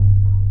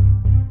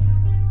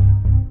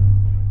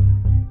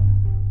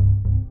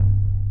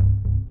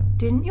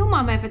Didn't your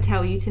mum ever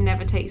tell you to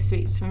never take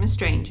sweets from a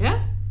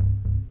stranger?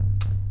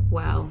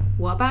 Well,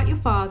 what about your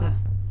father?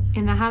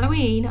 In the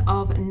Halloween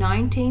of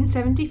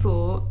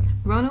 1974,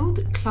 Ronald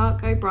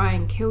Clark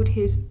O'Brien killed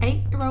his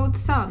 8-year-old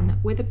son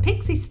with a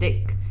pixie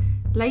stick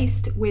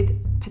laced with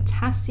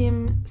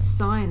potassium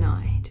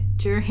cyanide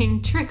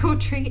during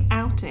trick-or-treat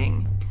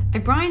outing.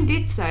 O'Brien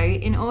did so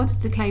in order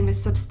to claim a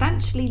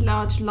substantially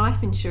large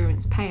life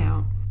insurance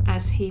payout,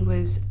 as he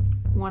was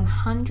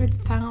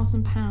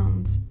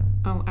 £100,000,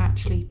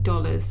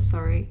 dollars,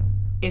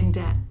 in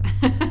debt.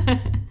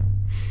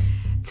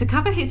 To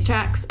cover his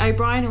tracks,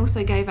 O'Brien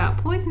also gave out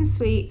poison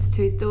sweets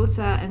to his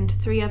daughter and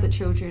 3 other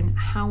children.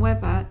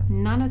 However,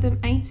 none of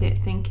them ate it,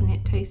 thinking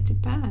it tasted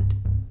bad.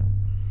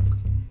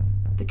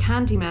 The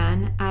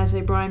Candyman, as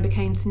O'Brien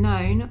became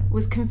known,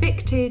 was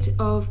convicted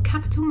of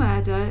capital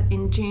murder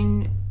in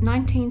June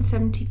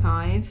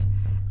 1975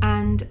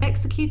 and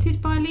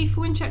executed by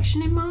lethal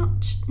injection in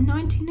March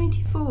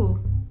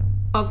 1984.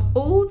 Of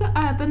all the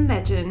urban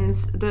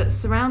legends that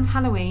surround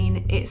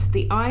Halloween, it's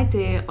the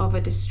idea of a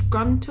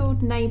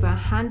disgruntled neighbour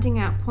handing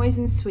out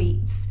poison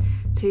sweets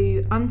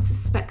to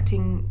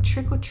unsuspecting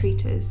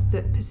trick-or-treaters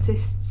that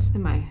persists the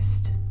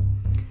most.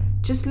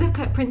 Just look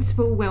at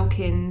Principal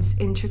Wilkins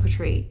in Trick or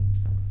Treat.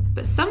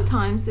 But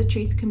sometimes the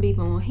truth can be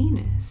more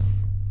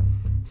heinous.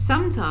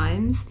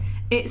 Sometimes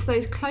it's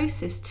those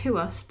closest to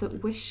us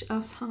that wish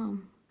us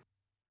harm.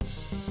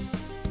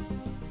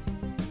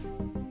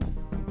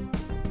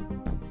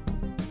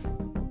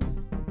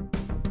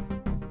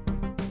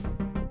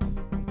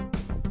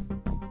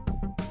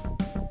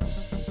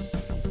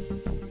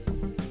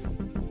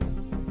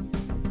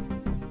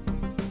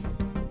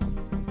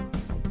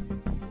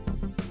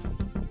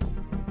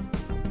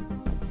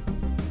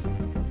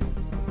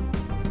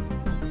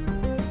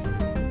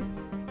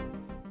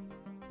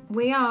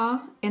 We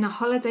are in a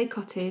holiday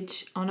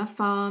cottage on a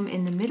farm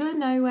in the middle of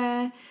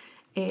nowhere.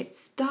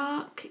 It's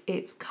dark,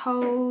 it's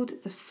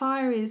cold, the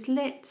fire is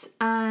lit,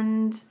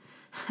 and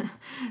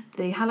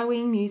the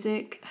Halloween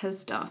music has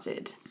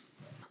started.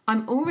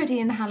 I'm already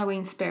in the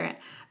Halloween spirit,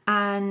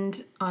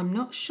 and I'm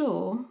not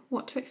sure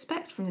what to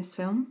expect from this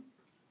film.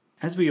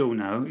 As we all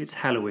know, it's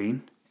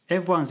Halloween.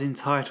 Everyone's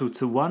entitled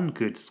to one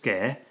good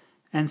scare,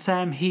 and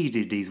Sam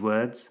heeded these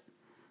words,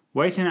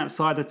 waiting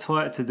outside the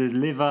toilet to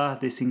deliver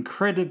this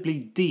incredibly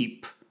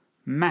deep,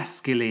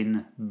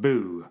 masculine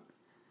boo.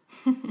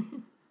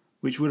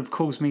 Which would have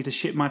caused me to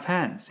shit my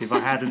pants if I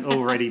hadn't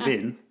already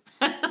been.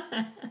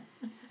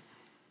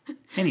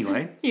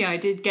 Anyway. Yeah, I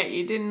did get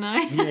you, didn't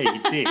I? Yeah,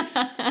 you did.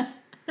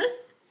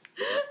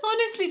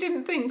 Honestly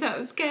didn't think that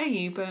would scare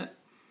you, but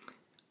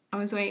I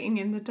was waiting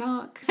in the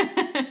dark.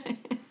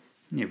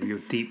 Yeah, with your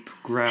deep,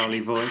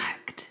 growly voice.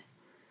 Worked.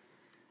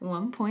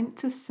 1 point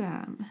to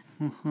Sam.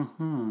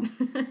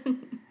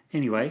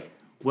 Anyway,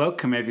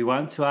 welcome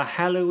everyone to our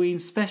Halloween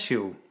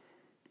special.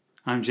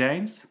 I'm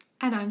James.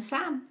 And I'm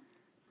Sam.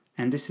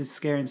 And this is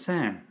Scaring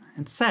Sam.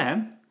 And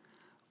Sam,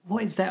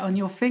 what is that on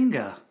your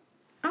finger?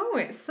 Oh,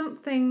 it's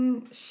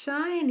something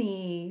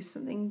shiny,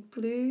 something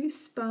blue,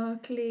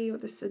 sparkly,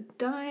 with some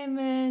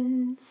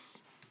diamonds.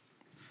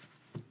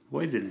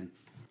 What is it then?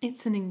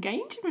 It's an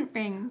engagement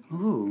ring.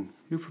 Ooh,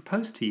 who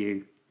proposed to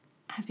you?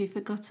 Have you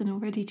forgotten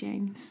already,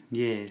 James?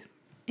 Yeah.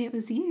 It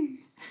was you.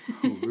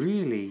 Oh,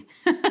 really?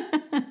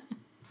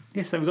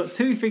 Yes, so we've got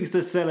 2 things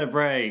to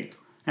celebrate.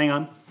 Hang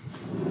on.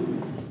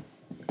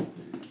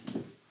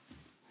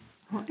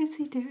 What is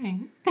he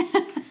doing?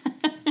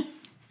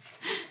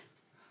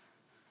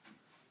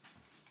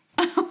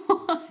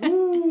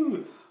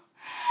 Ooh.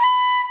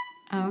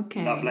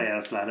 Okay. Lovely,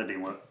 that's loud, that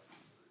didn't work.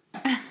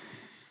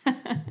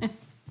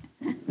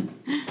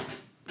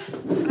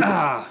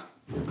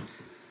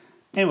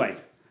 Anyway,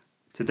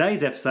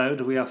 today's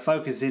episode we are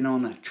focusing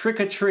on Trick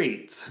or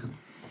Treat.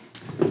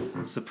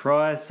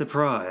 Surprise,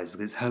 surprise,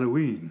 it's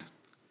Halloween.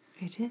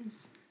 It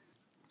is.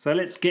 So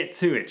let's get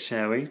to it,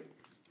 shall we?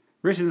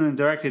 Written and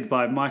directed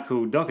by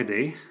Michael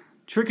Dougherty,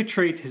 Trick or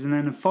Treat is an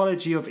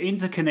anthology of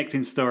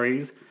interconnecting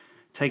stories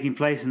taking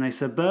place in a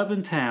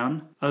suburban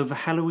town over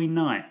Halloween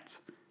night.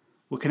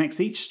 What connects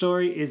each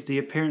story is the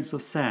appearance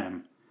of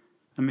Sam,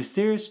 a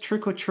mysterious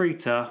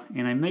trick-or-treater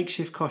in a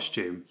makeshift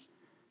costume,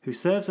 who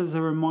serves as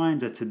a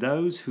reminder to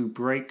those who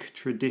break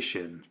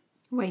tradition.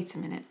 Wait a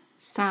minute.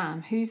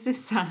 Sam? Who's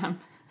this Sam?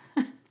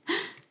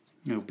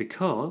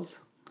 Because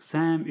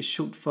Sam is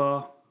short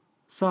for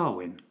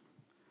Samhain,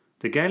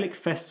 the Gaelic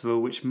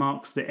festival which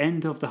marks the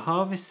end of the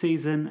harvest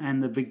season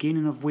and the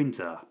beginning of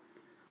winter,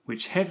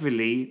 which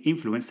heavily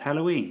influenced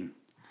Halloween.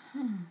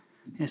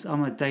 Yes,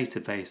 I'm a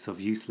database of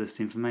useless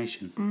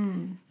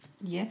information.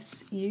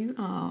 Yes, you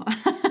are.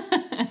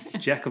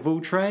 Jack of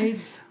all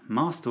trades,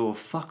 master of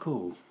fuck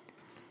all.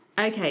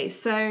 Okay,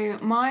 so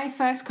my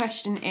first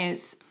question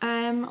is,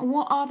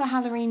 what are the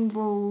Halloween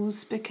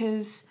rules?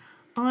 Because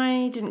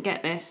I didn't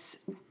get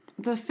this.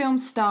 The film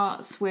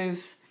starts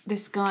with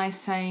this guy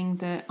saying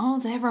that, oh,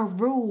 there are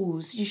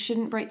rules. You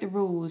shouldn't break the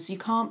rules. You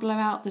can't blow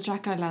out the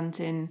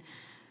jack-o'-lantern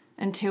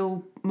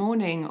until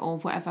morning or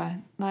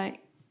whatever. Like,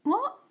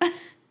 what?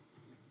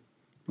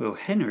 Well,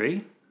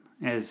 Henry,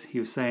 as he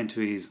was saying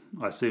to his,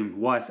 I assume,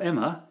 wife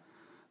Emma,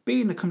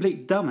 being the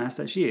complete dumbass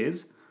that she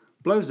is,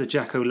 blows the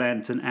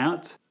jack-o'-lantern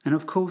out, and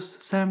of course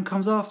Sam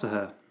comes after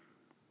her.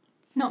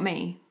 Not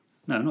me.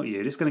 No, not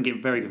you. This is going to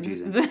get very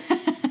confusing.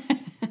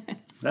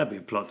 That'd be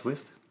a plot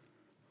twist.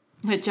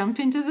 I jump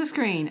into the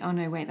screen. Oh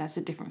no, wait, that's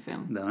a different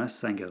film. No, that's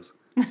the same girls.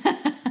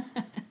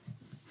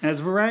 As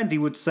Verandi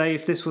would say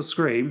if this was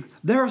Scream,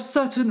 there are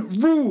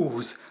certain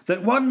rules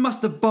that one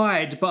must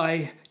abide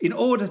by in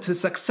order to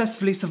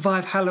successfully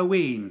survive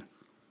Halloween.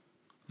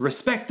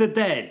 Respect the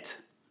dead.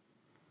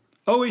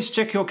 Always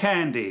check your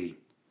candy.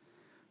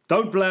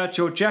 Don't blow out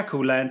your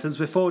jack-o'-lanterns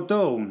before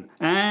dawn.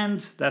 And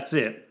that's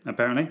it,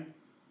 apparently.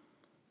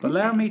 But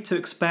allow me to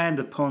expand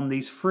upon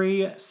these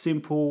 3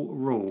 simple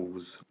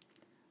rules.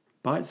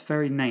 By its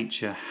very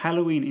nature,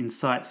 Halloween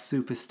incites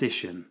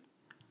superstition.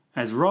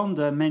 As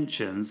Rhonda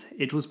mentions,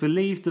 it was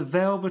believed the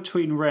veil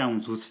between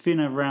realms was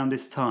thinner around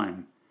this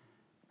time,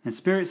 and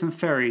spirits and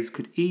fairies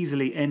could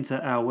easily enter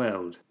our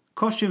world.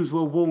 Costumes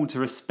were worn to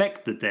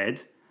respect the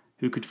dead,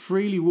 who could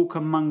freely walk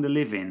among the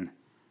living.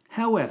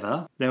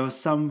 However, there were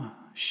some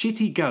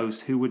shitty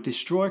ghosts who would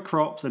destroy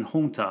crops and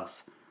haunt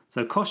us,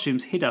 so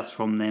costumes hid us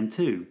from them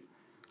too.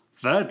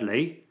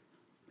 Thirdly,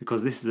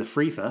 because this is a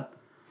freefer,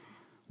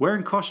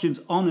 wearing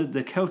costumes honoured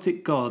the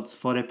Celtic gods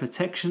for their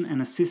protection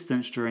and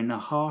assistance during the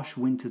harsh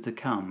winter to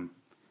come.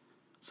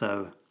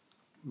 So,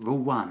 rule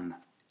 1,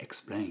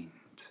 explained.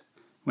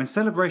 When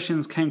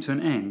celebrations came to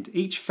an end,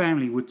 each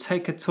family would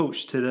take a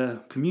torch to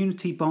the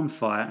community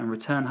bonfire and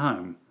return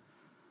home,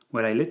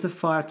 where they lit a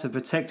fire to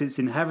protect its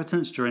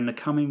inhabitants during the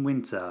coming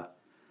winter.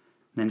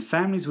 Then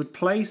families would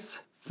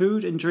place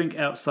food and drink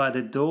outside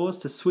their doors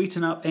to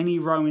sweeten up any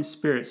roaming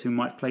spirits who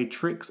might play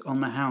tricks on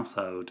the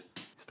household.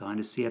 Starting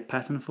to see a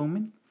pattern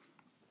forming?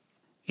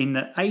 In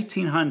the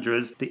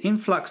 1800s, the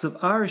influx of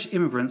Irish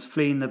immigrants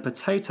fleeing the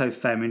potato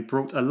famine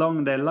brought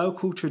along their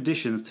local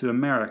traditions to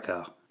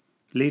America,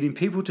 leading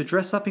people to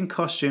dress up in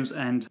costumes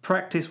and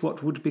practice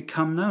what would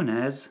become known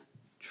as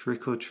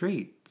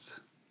trick-or-treat.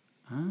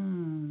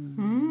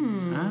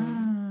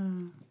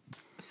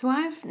 So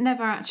I've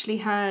never actually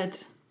heard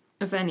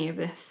of any of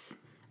this.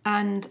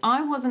 And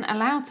I wasn't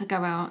allowed to go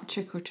out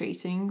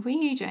trick-or-treating. Were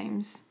you,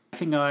 James? I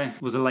think I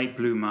was a late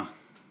bloomer.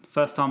 The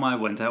first time I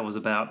went out was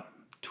about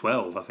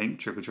 12, I think,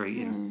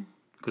 trick-or-treating.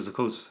 Because, of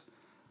course,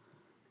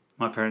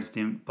 my parents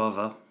didn't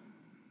bother,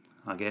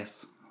 I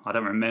guess. I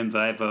don't remember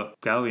ever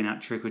going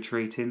out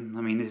trick-or-treating.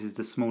 I mean, this is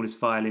the smallest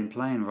violin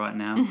playing right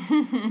now.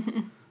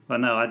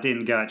 But no, I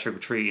didn't go out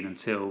trick-or-treating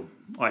until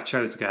I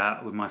chose to go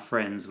out with my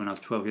friends when I was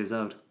 12 years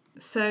old.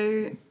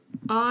 So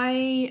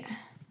I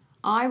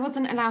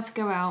wasn't allowed to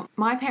go out.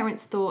 My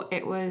parents thought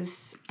it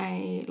was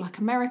a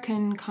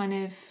American kind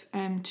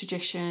of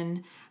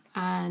tradition,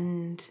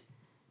 and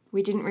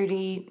we didn't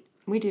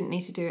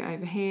need to do it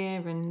over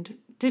here, and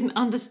didn't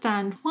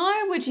understand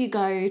why would you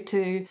go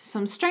to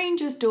some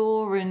stranger's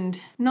door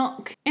and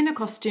knock in a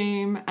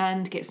costume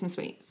and get some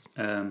sweets.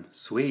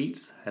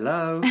 Sweets?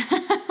 Hello?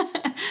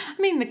 I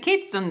mean, the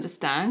kids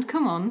understand.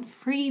 Come on,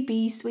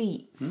 freebie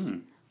sweets.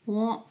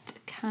 What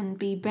can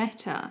be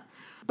better?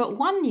 But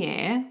one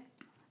year,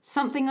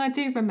 something I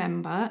do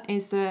remember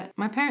is that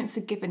my parents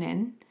had given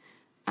in,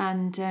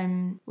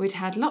 and we'd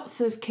had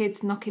lots of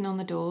kids knocking on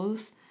the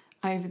doors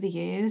over the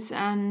years,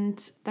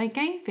 and they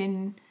gave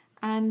in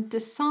and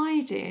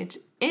decided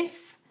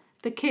if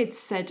the kids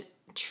said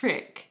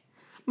trick,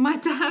 my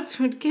dad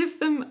would give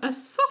them a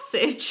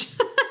sausage.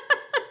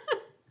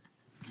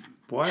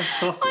 Why a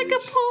sausage? Like a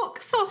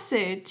pork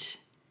sausage.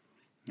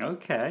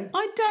 Okay.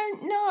 I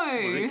don't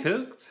know. Was it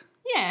cooked?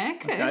 Yeah,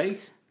 cooked. Okay.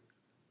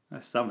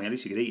 That's something, at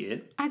least you could eat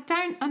it. I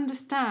don't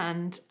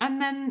understand.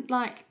 And then,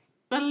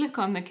 the look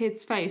on the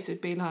kid's face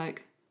would be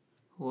like,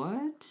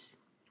 what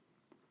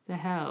the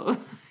hell?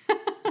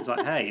 It's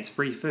like, hey, it's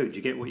free food.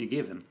 You get what you're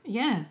given.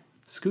 Yeah.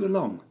 Scoot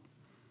along.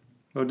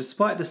 Well,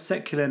 despite the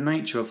secular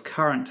nature of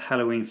current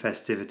Halloween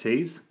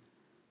festivities,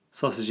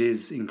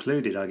 sausages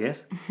included, I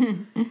guess,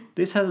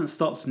 this hasn't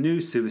stopped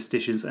new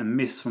superstitions and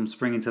myths from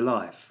springing to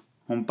life.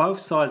 On both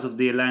sides of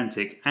the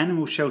Atlantic,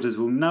 animal shelters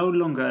will no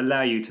longer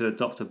allow you to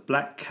adopt a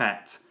black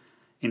cat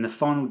in the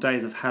final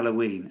days of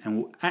Halloween and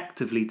will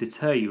actively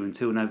deter you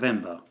until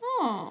November.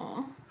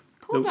 Oh,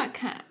 poor black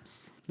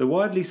cats. The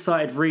widely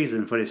cited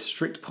reason for this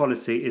strict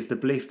policy is the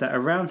belief that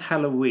around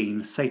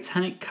Halloween,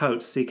 satanic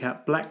cults seek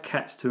out black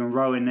cats to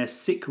enroll in their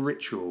sick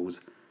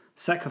rituals,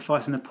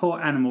 sacrificing a poor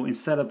animal in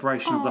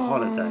celebration of the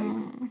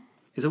holiday.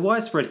 It's a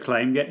widespread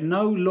claim, yet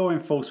no law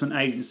enforcement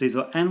agencies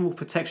or animal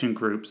protection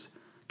groups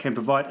can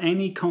provide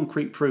any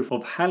concrete proof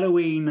of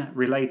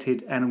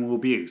Halloween-related animal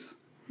abuse.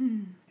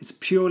 It's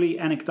purely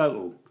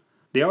anecdotal.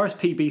 The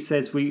RSPB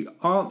says we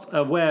aren't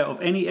aware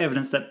of any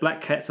evidence that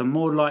black cats are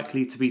more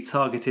likely to be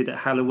targeted at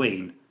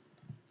Halloween.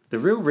 The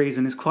real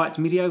reason is quite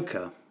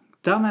mediocre.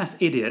 Dumbass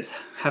idiots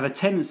have a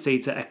tendency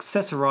to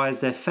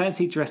accessorise their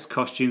fancy dress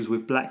costumes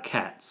with black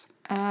cats.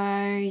 Oh,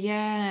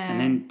 yeah. And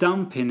then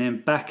dumping them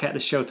back at the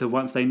shelter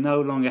once they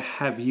no longer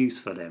have use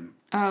for them.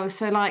 Oh,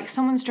 so like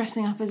someone's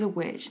dressing up as a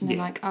witch and they're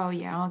Yeah. like, oh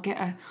yeah, I'll get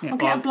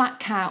Yeah, a black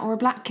cat or a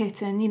black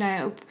kitten,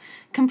 it'll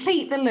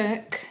complete the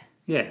look.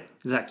 Yeah,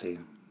 exactly.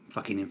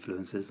 Fucking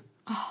influencers.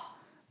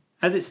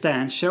 As it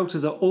stands,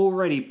 shelters are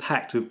already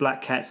packed with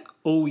black cats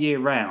all year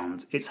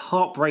round. It's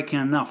heartbreaking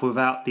enough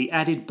without the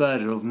added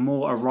burden of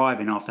more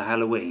arriving after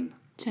Halloween.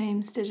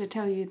 James, did I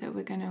tell you that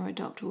we're going to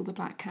adopt all the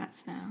black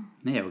cats now?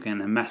 Yeah, we're going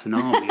to amass an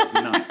army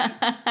overnight.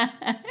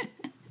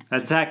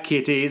 Attack,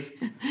 kitties!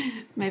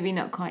 Maybe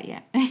not quite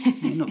yet.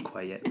 Yeah, not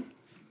quite yet.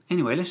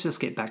 Anyway, let's just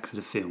get back to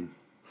the film.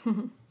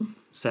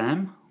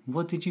 Sam,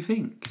 what did you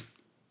think?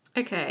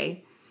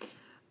 Okay.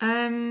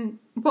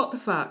 What the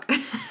fuck?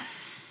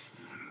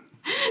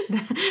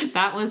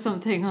 That was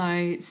something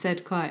I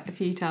said quite a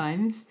few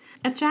times.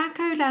 A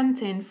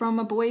jack-o'-lantern from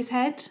a boy's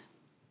head?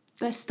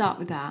 Let's start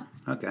with that.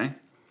 Okay.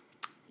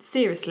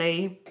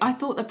 Seriously, I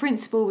thought the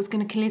principal was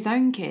going to kill his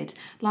own kid.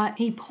 Like,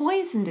 he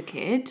poisoned a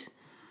kid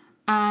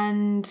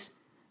and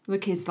the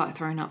kid's like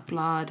throwing up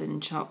blood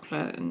and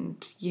chocolate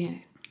and,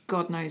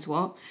 God knows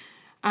what.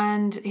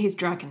 And he's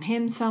dragging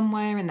him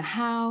somewhere in the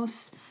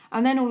house.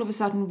 And then all of a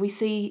sudden we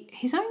see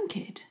his own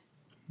kid.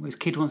 Well, his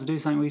kid wants to do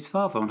something with his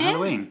father on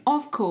Halloween.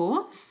 Of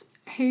course.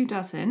 Who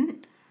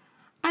doesn't?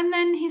 And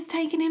then he's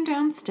taken him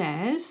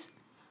downstairs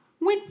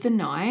with the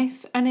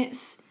knife. And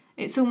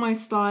it's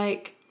almost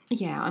like,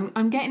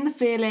 I'm getting the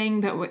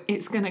feeling that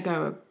it's going to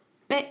go a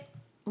bit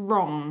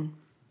wrong.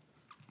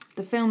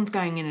 The film's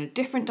going in a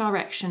different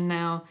direction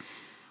now.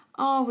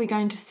 Are we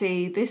going to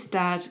see this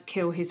dad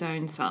kill his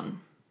own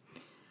son?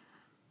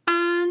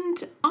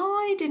 And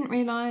I didn't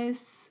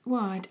realise,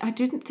 I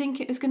didn't think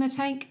it was going to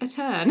take a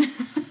turn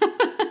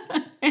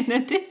in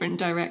a different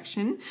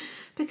direction,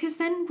 because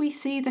then we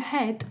see the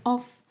head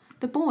of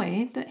the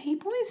boy that he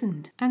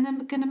poisoned, and then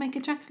we're going to make a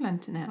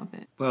jack-o'-lantern out of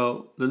it.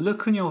 Well, the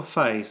look on your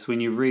face when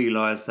you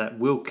realise that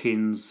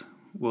Wilkins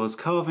was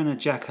carving a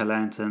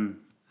jack-o'-lantern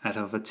out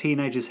of a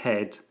teenager's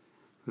head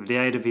with the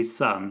aid of his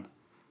son.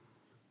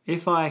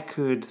 If I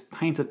could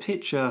paint a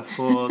picture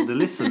for the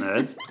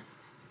listeners,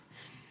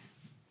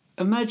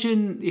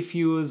 imagine if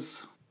you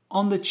was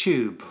on the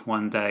tube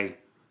one day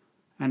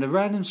and a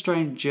random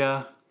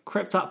stranger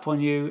crept up on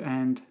you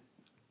and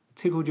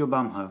tickled your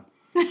bumhole.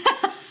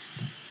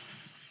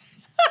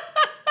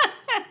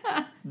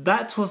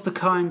 That was the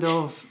kind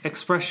of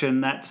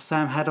expression that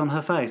Sam had on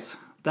her face.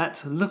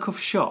 That look of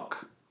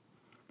shock.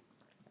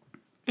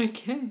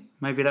 Okay.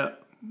 Maybe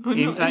that...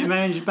 I'm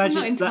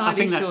not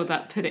entirely sure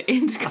that put it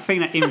into... I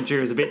think that imagery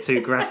was a bit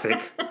too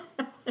graphic.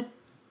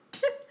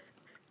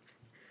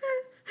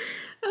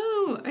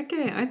 Oh,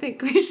 okay. I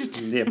think we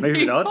should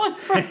Moving on.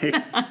 from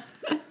that.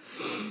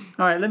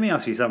 All right, let me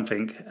ask you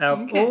something.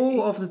 Out of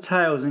all of the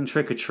tales in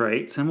Trick or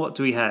Treat, and what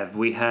do we have?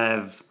 We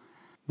have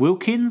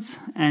Wilkins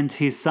and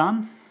his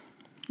son.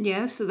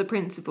 Yeah, so the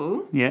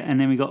principal. Yeah, and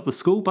then we got the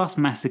school bus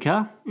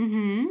massacre.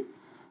 Mm-hmm.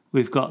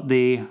 We've got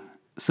the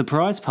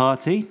surprise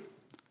party.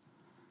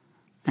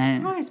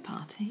 And Surprise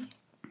party?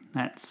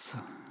 that's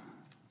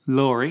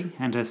Laurie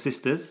and her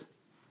sisters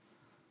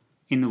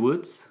in the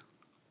woods.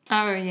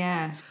 Oh,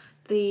 yeah.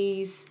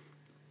 These...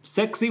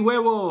 Sexy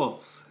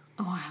werewolves.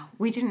 Oh, wow.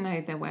 We didn't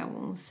know they're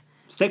werewolves.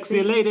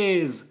 Sexy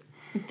ladies.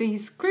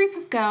 These group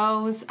of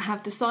girls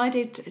have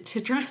decided to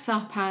dress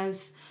up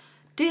as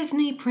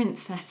Disney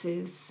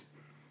princesses.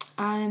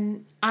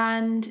 And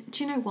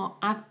do you know what?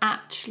 I've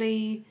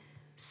actually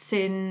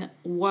seen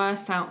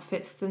worse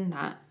outfits than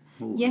that.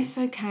 Ooh. Yes,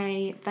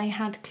 okay, they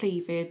had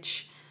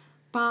cleavage,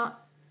 but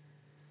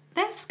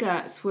their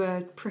skirts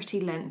were pretty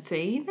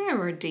lengthy. They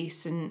were a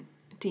decent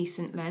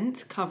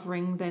length,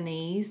 covering their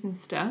knees and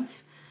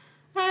stuff.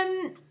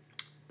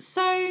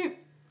 So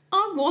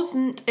I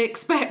wasn't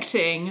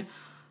expecting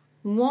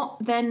what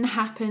then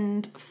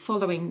happened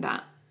following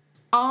that.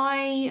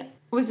 I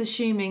was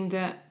assuming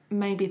that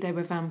maybe they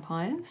were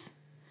vampires.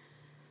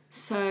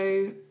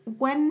 So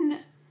when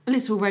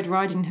Little Red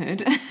Riding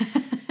Hood,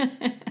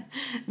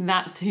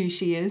 that's who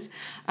she is,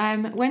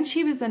 when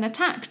she was then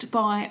attacked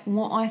by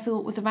what I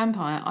thought was a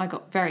vampire, I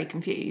got very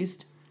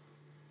confused.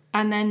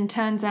 And then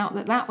turns out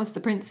that was the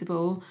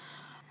principal.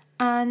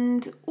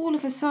 And all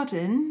of a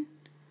sudden,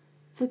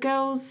 the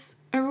girls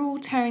are all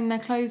tearing their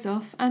clothes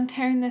off and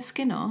tearing their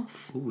skin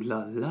off. Ooh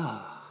la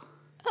la.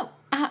 Oh,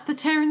 at the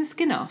tearing the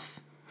skin off.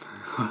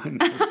 Tearing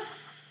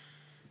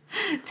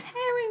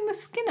the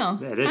skin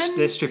off. Yeah,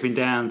 they're stripping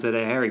down to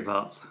their hairy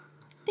parts.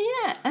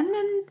 Yeah, and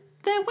then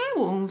they're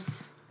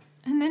werewolves.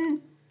 And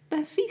then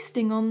they're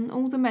feasting on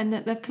all the men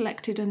that they've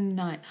collected in the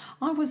night.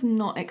 I was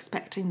not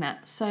expecting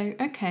that. So,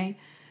 okay,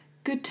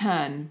 good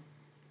turn.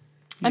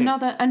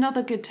 Yeah.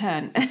 Another good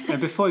turn. And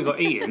before he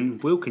got eaten,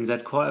 Wilkins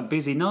had quite a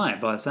busy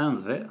night by the sounds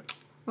of it.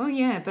 Well,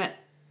 yeah, but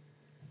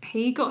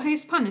he got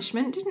his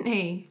punishment, didn't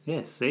he?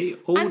 Yes, see?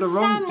 All the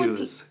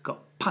wrongdoers got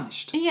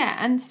punished. Yeah,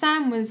 and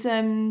Sam was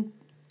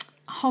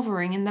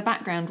hovering in the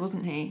background,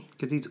 wasn't he?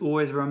 Because he's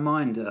always a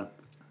reminder.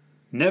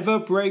 Never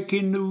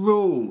breaking the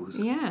rules.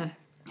 Yeah.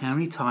 How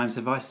many times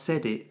have I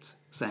said it,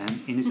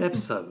 Sam, in this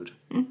episode?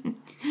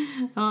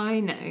 I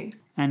know.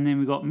 And then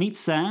we got Meet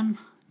Sam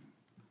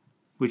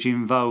which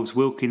involves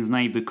Wilkins'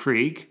 neighbour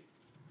Krieg,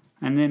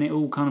 and then it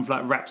all kind of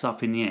like wraps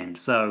up in the end.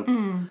 So,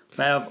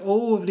 out of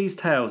all of these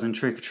tales in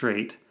Trick or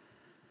Treat,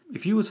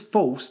 if you was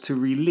forced to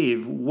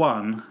relive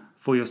one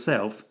for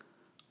yourself,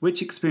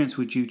 which experience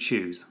would you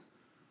choose?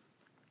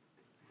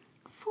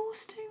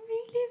 Forced to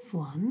relive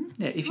one?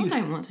 Yeah, if I you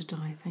don't want to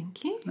die,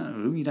 thank you.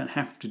 No, you don't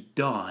have to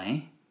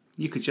die.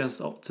 You could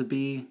just opt to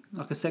be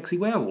like a sexy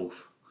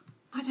werewolf.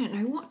 I don't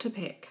know what to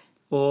pick.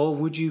 Or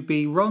would you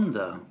be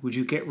Rhonda? Would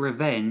you get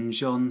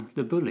revenge on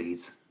the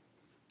bullies?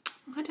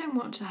 I don't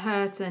want to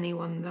hurt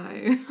anyone,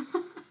 though.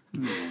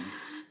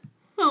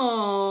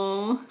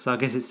 Oh. So I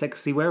guess it's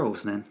sexy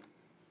werewolves then.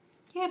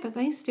 Yeah, but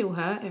they still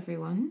hurt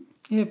everyone.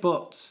 Yeah,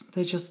 but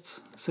they're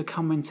just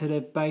succumbing to their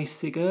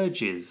basic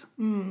urges.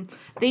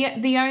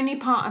 The only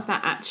part of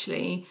that,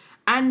 actually,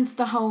 and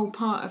the whole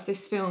part of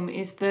this film,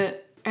 is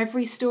that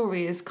every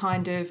story is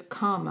kind of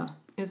karma,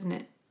 isn't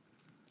it?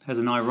 Has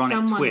an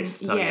ironic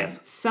twist, I guess.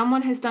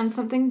 Someone has done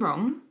something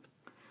wrong,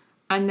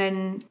 and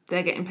then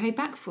they're getting paid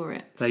back for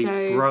it.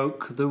 They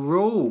broke the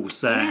rules,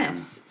 Sam.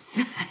 Yes.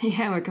 So,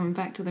 yeah, we're coming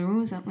back to the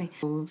rules, aren't we?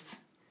 Rules.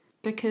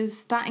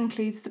 Because that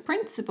includes the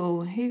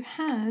principal, who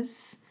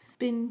has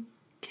been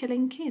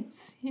killing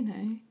kids, you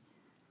know.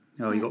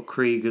 Oh, you got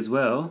Krieg as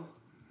well.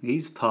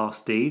 He's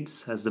past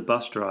deeds as the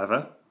bus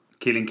driver.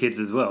 Killing kids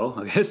as well,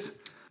 I guess.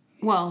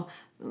 Well,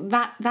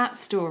 that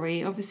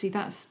story, obviously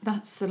that's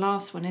the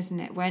last one, isn't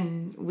it?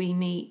 When we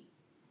meet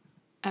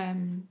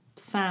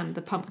Sam,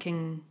 the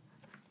pumpkin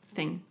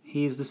thing.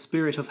 He is the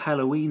spirit of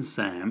Halloween,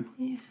 Sam.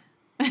 Yeah.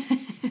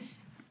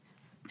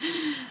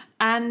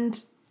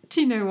 And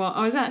do you know what?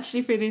 I was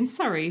actually feeling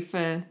sorry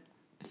for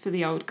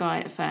the old guy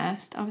at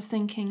first. I was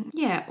thinking,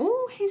 yeah,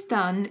 all he's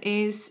done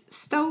is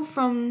stole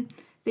from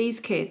these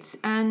kids,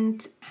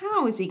 and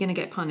how is he going to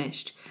get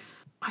punished?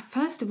 I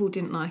first of all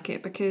didn't like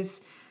it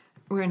because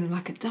we're in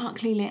like a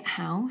darkly lit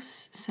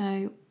house,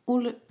 so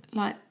all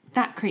like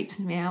that creeps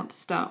me out to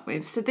start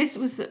with. So this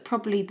was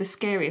probably the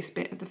scariest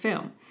bit of the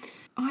film.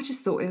 I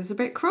just thought it was a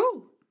bit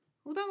cruel.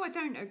 Although I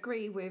don't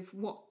agree with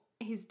what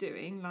he's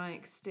doing,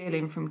 like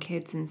stealing from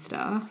kids and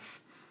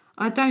stuff,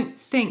 I don't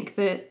think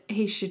that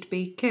he should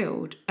be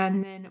killed.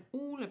 And then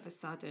all of a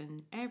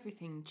sudden,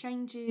 everything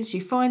changes.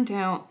 You find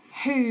out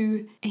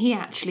who he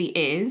actually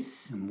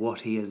is. And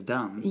what he has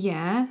done.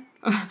 Yeah.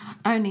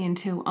 Only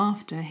until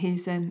after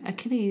his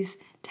Achilles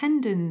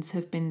tendons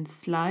have been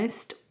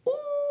sliced.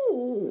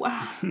 Ooh,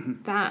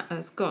 that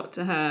has got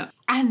to hurt.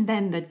 And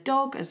then the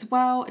dog as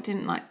well. I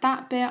didn't like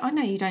that bit. I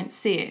know you don't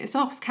see it. It's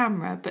off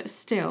camera, but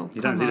still.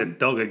 You don't see the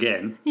dog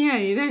again. Yeah,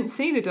 you don't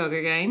see the dog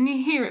again.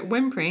 You hear it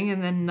whimpering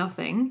and then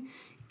nothing.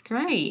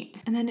 Great.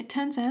 And then it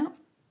turns out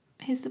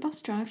he's the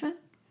bus driver.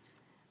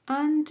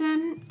 And,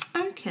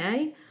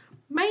 okay,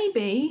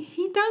 maybe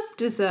he does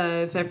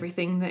deserve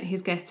everything that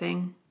he's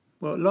getting.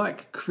 Well,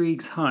 like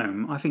Krieg's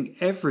home, I think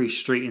every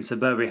street in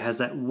suburbia has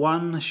that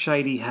one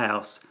shady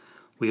house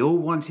we all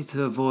wanted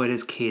to avoid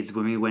as kids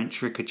when we went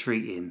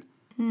trick-or-treating.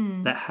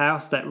 That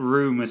house that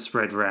rumours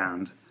spread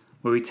round,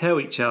 where we tell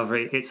each other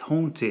it's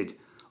haunted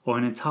or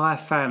an entire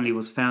family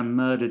was found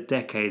murdered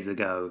decades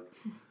ago.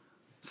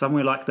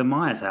 Somewhere like the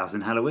Myers house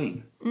in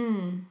Halloween.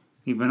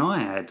 Even I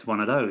had one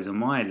of those on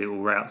my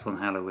little routes on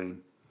Halloween.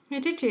 Oh,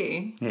 did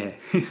you? Yeah.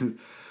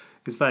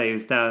 It's funny, it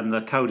was down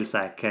the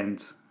cul-de-sac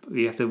and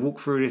you have to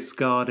walk through this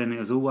garden. It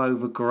was all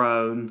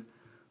overgrown.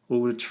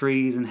 All the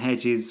trees and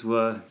hedges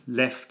were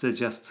left to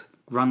just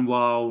run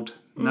wild.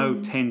 No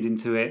tending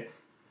to it.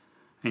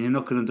 And you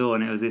knock on the door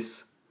and it was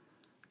this...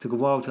 Took a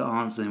while to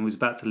answer and was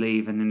about to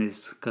leave. And then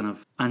this kind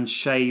of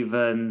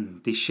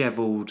unshaven,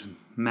 dishevelled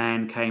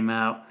man came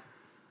out.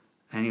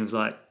 And he was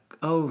like,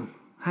 oh,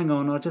 hang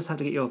on, I just had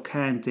to get your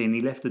candy. And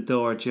he left the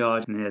door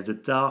ajar. And there's a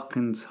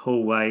darkened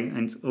hallway.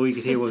 And all you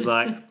could hear was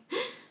like,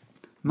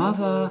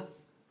 Mother...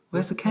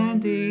 Where's the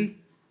candy?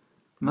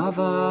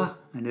 Mother?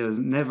 And there was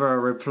never a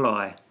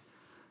reply.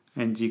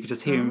 And you could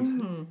just hear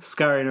him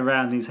scurrying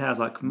around his house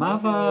like,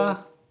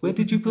 Mother, where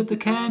did you put the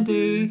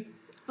candy?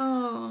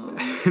 Oh.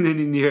 And then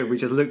in Europe we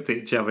just looked at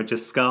each other,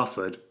 just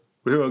scarfed.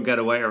 We weren't going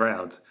to wait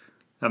around.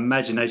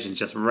 Imagination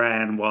just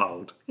ran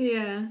wild.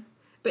 Yeah.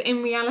 But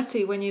in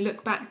reality, when you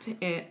look back to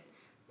it,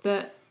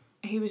 that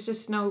he was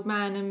just an old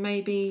man and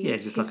maybe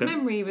his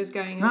memory was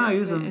going No, he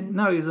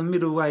was a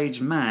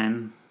middle-aged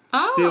man.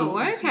 Oh, still,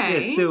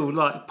 okay. Yeah, still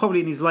like probably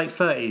in his late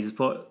 30s,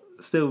 but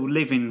still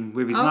living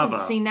with his mother.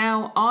 See,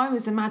 now I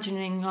was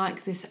imagining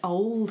like this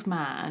old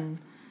man.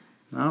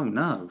 Oh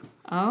no.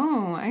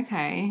 Oh,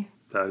 okay.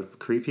 So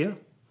creepier.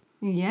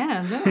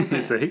 Yeah, a little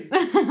bit. See.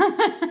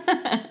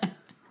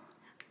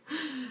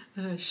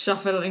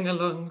 Shuffling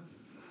along.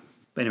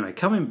 But anyway,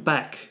 coming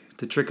back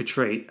to Trick or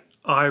Treat,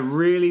 I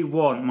really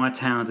want my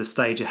town to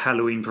stage a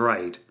Halloween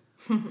parade.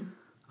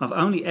 I've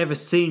only ever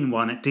seen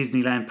one at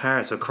Disneyland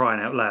Paris, for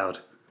crying out loud.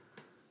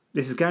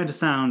 This is going to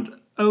sound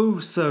oh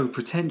so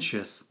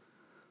pretentious,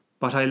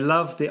 but I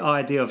love the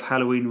idea of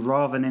Halloween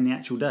rather than the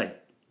actual day.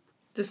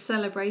 The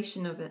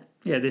celebration of it.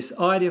 Yeah, this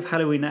idea of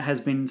Halloween that has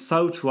been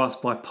sold to us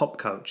by pop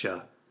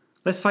culture.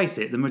 Let's face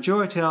it, the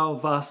majority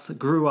of us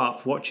grew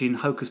up watching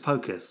Hocus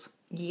Pocus.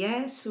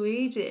 Yes,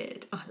 we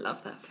did. I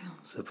love that film.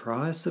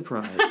 Surprise,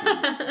 surprise.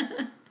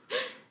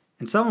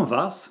 And some of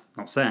us,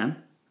 not Sam,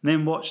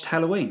 then watched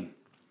Halloween.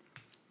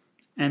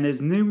 And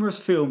there's numerous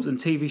films and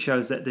TV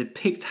shows that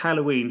depict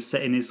Halloween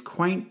set in this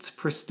quaint,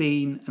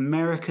 pristine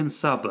American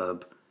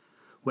suburb,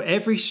 where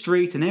every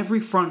street and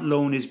every front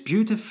lawn is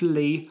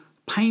beautifully,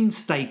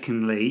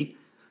 painstakingly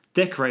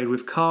decorated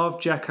with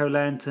carved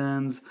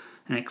jack-o'-lanterns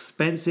and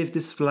expensive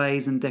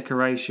displays and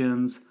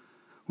decorations,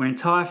 where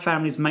entire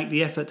families make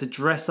the effort to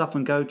dress up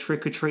and go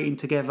trick-or-treating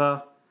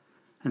together,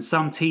 and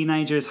some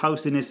teenager is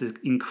hosting this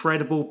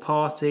incredible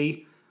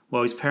party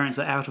while his parents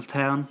are out of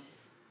town.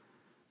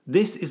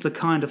 This is the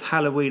kind of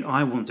Halloween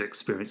I want to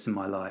experience in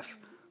my life.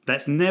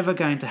 That's never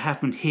going to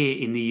happen here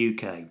in the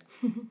UK,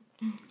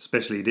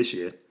 especially this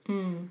year.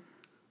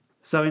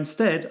 So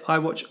instead, I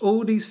watch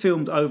all these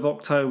films over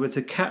October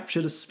to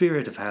capture the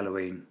spirit of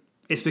Halloween.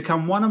 It's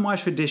become one of my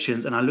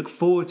traditions and I look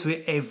forward to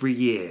it every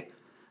year.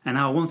 And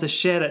I want to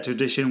share that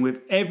tradition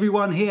with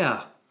everyone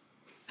here.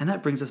 And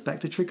that brings us back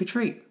to Trick or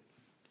Treat.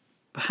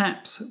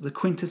 Perhaps the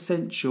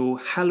quintessential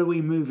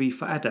Halloween movie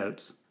for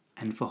adults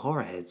and for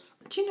horror heads.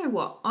 Do you know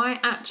what?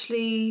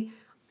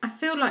 I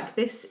feel like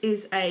this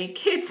is a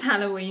kids'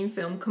 Halloween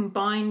film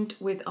combined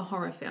with a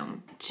horror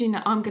film. Do you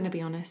know, I'm going to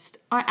be honest,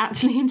 I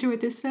actually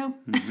enjoyed this film.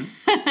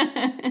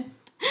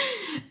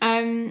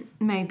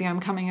 Maybe I'm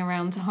coming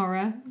around to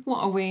horror. What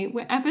are we?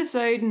 We're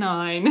episode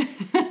 9.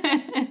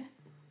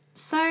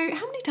 So,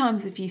 how many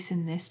times have you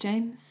seen this,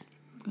 James?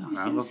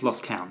 I've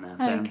lost count now.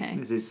 So Okay.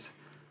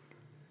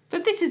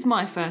 But this is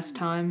my first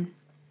time.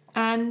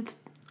 And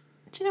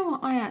do you know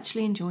what? I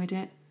actually enjoyed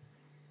it.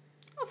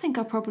 I think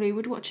I probably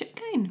would watch it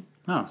again.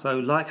 Oh, so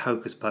like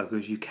Hocus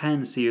Pocus, you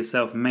can see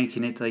yourself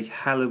making it a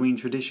Halloween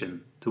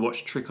tradition to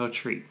watch Trick or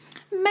Treat.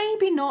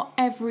 Maybe not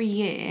every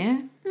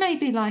year.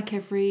 Maybe like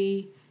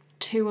every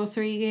 2 or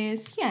 3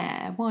 years.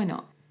 Yeah, why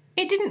not?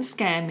 It didn't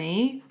scare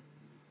me.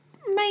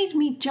 Made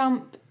me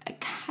jump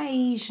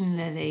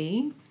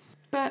occasionally.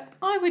 But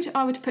I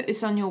would put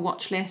this on your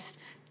watch list,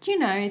 you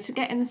know, to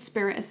get in the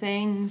spirit of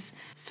things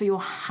for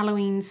your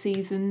Halloween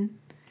season.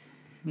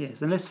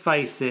 Yes, and let's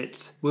face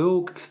it, we're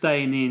all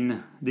staying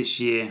in this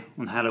year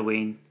on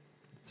Halloween.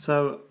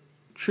 So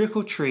Trick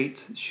or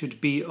Treat should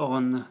be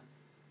on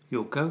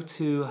your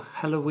go-to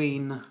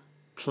Halloween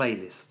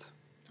playlist.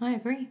 I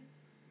agree.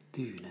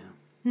 Do you now?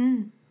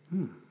 And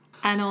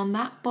on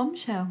that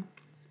bombshell.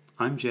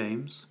 I'm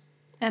James.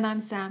 And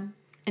I'm Sam.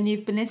 And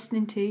you've been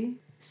listening to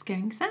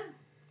Scaring Sam.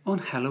 On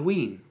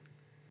Halloween.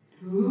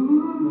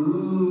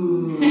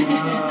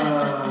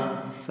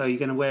 So you're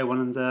going to wear one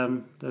of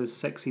those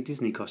sexy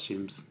Disney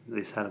costumes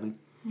this Halloween?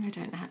 I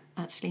don't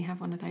actually have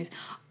one of those.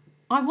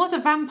 I was a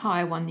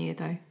vampire one year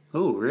though.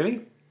 Oh,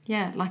 really?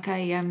 Yeah, like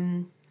a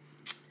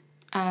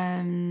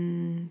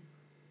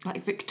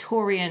like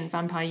Victorian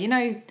vampire. You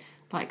know,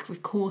 like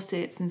with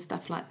corsets and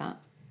stuff like that.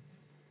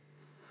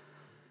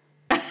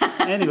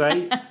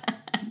 Anyway,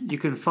 you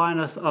can find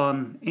us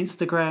on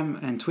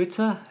Instagram and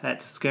Twitter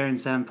at Scaring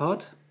Sam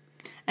Pod.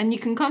 And you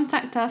can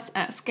contact us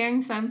at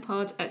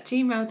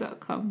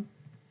scaringsampod@gmail.com.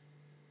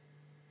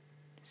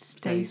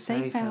 Stay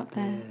safe out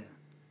there.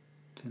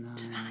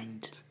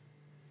 Tonight.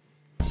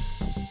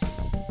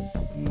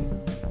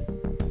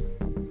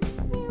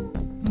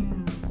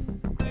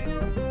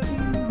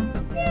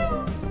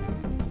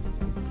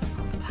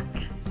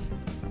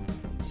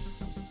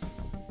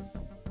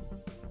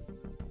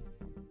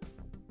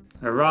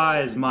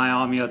 Arise, my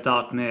army of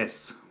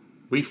darkness.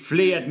 We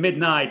flee at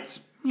midnight.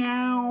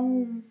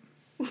 Meow.